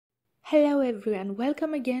Hello everyone,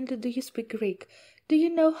 welcome again to Do You Speak Greek? Do you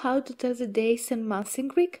know how to tell the days and months in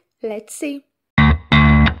Greek? Let's see!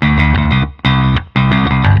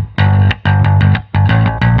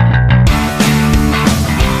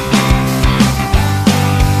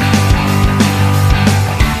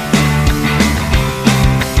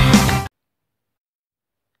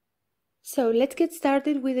 So let's get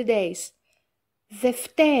started with the days.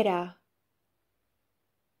 Δευτέρα,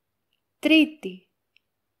 Τρίτη,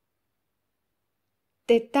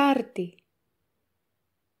 Τετάρτη,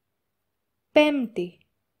 Πέμπτη,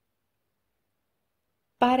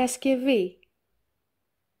 Παρασκευή,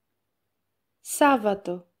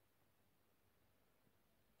 Σάββατο,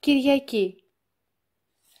 Κυριακή.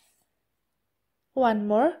 One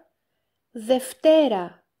more.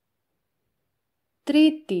 Δευτέρα,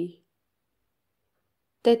 Τρίτη,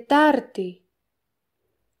 Τετάρτη,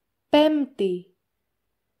 Πέμπτη,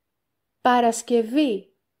 Παρασκευή,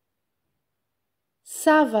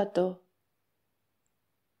 Σάββατο,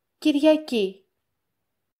 Κυριακή.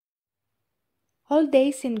 All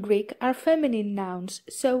days in Greek are feminine nouns,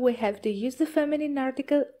 so we have to use the feminine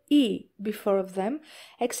article e before of them,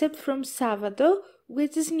 except from Σάββατο,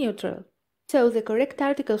 which is neutral. So the correct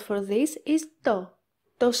article for this is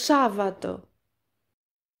το Σάββατο.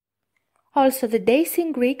 Also, the days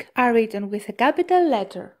in Greek are written with a capital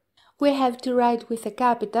letter. We have to write with a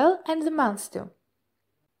capital and the months too.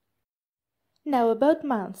 Now about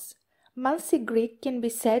months. Months in Greek can be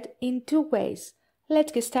said in two ways.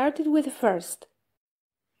 Let's get started with the first.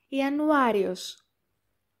 Ιανουάριος,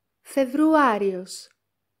 Φεβρουάριος,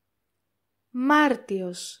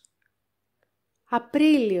 Μάρτιος,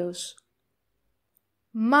 Απρίλιος,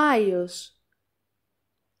 Μάιος,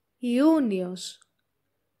 Ιούνιος,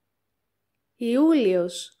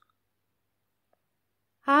 Ιούλιος,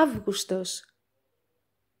 Αύγουστος,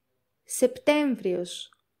 Σεπτέμβριος,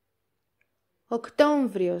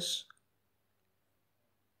 Οκτώβριος,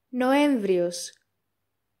 Νοέμβριος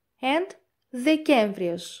and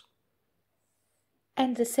Δεκέμβριος.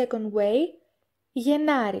 And the second way,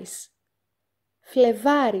 Γενάρης,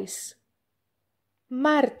 Φλεβάρης,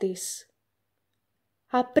 Μάρτης,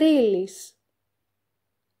 Απρίλης,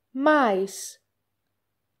 Μάης,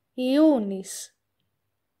 Ιούνις,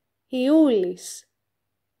 Ιούλης,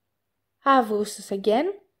 Αύγουστος again,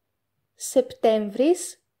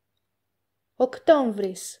 Σεπτέμβρης,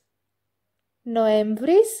 Οκτώβρης,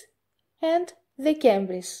 Νοέμβρης and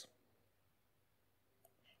Δεκέμβρης.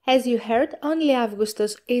 As you heard, only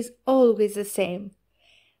Augustus is always the same.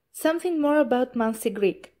 Something more about months in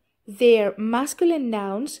Greek. They are masculine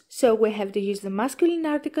nouns, so we have to use the masculine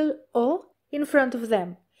article o in front of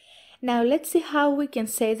them. Now let's see how we can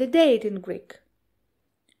say the date in Greek.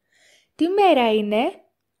 Τι μέρα είναι?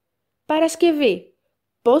 Παρασκευή.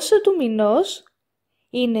 Πόσο του μηνός?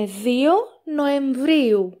 Είναι 2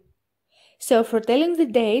 Νοεμβρίου. So for telling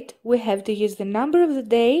the date, we have to use the number of the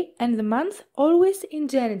day and the month always in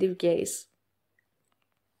genitive case.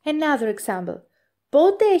 Another example.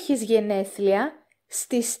 Πότε έχεις γενέθλια?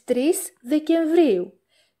 Στις 3 Δεκεμβρίου.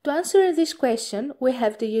 To answer this question, we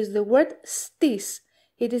have to use the word στις.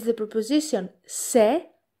 It is the preposition σε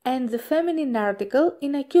and the feminine article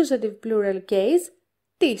in accusative plural case,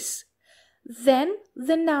 τις. Then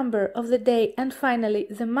the number of the day and finally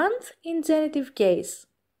the month in genitive case.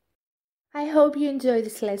 I hope you enjoyed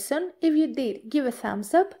this lesson. If you did, give a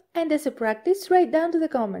thumbs up and as a practice, write down to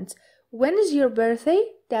the comments. When is your birthday?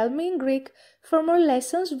 Tell me in Greek. For more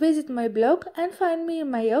lessons, visit my blog and find me in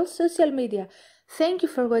my own social media. Thank you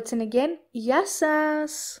for watching again. Γεια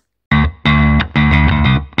σας!